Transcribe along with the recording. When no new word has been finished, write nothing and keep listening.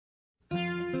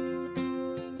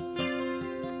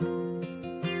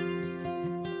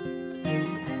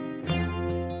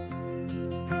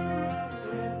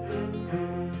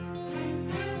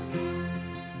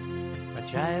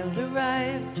child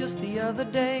arrived just the other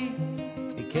day.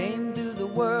 He came to the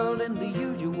world in the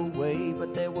usual way,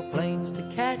 but there were planes to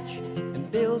catch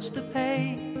and bills to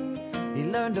pay. He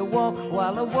learned to walk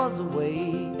while I was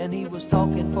away, and he was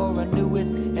talking for I knew it.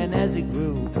 And as he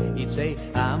grew, he'd say,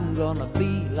 I'm gonna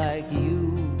be like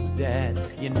you, Dad.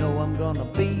 You know I'm gonna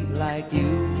be like you.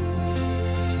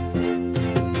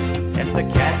 And the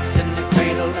cat's in the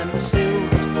cradle and the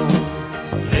silver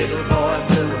spoon, little boy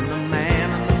blue and the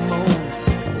man on the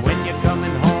moon. When you're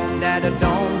coming home, Dad, I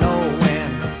don't know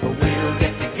when, but we'll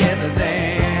get together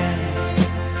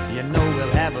then. You know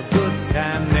we'll have a good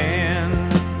time then.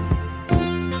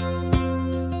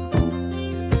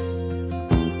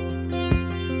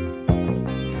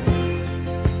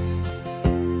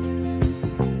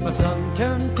 My son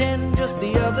turned 10 just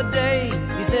the other day.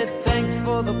 He said, thanks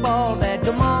for the ball, Dad,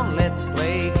 come on, let's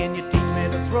play. Can you teach me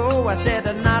to throw? I said,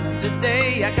 not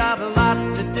today, I got a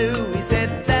lot to do. He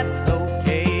said, that's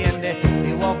okay, and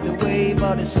he walked away,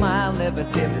 but his smile never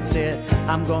dimmed. Said,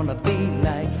 I'm gonna be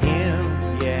like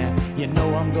him, yeah, you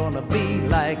know I'm gonna be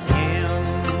like him.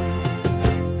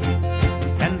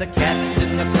 And the cat's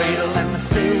in the cradle and the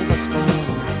silver spoon,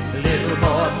 the little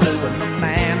boy blue and the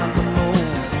man on the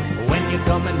moon. When you're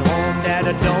coming home, Dad,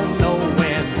 I don't know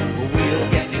when, but we'll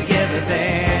get together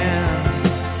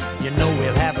then. You know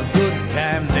we'll have a good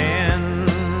time then.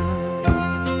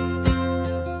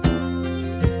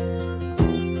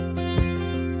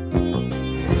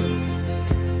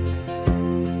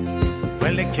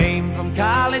 Well, he came from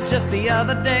college just the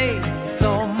other day,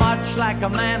 so much like a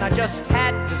man I just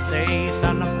had to say,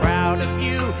 son, I'm proud of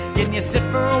you, can you sit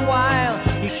for a while?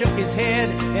 He shook his head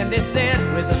and he said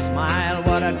with a smile,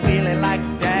 what I'd really like,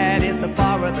 Dad, is to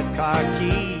borrow the car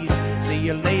keys. See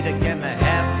you later, can I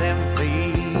have them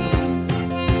please?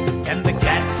 And the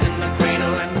cat's in the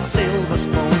cradle and the silver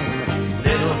spoon,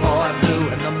 little boy blue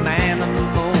and the man on the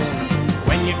moon.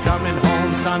 When you're coming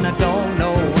home, son, I don't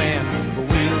know when, but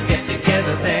we'll get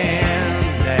together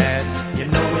then, Dad. You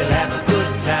know we'll have a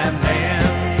good time then.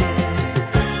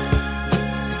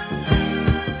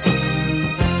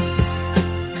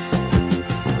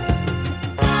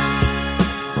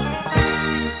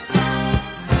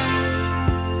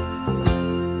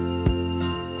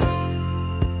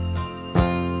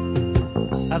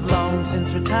 I've long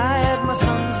since retired, my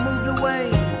son's moved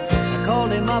away. I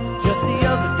called him up just the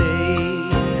other day.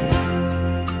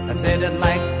 I said, I'd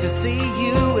like to see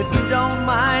you if you don't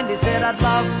mind. He said, I'd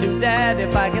love to, Dad,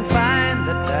 if I can find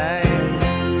the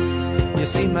time. You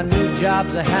see, my new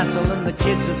job's a hassle and the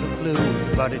kids are the flu,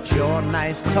 but it's sure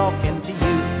nice talking to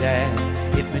you, Dad.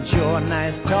 It's been sure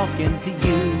nice talking to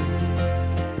you.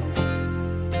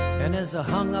 And as I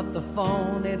hung up the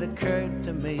phone, it occurred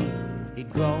to me, he'd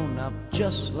grown up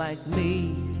just like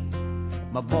me.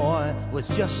 My boy was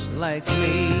just like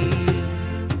me.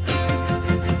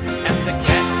 And the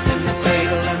cat's in the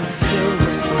cradle and the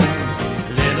silver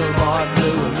spoon, little boy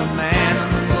blue and the man on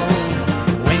the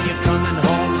moon. When you're coming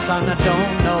home, son, I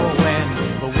don't know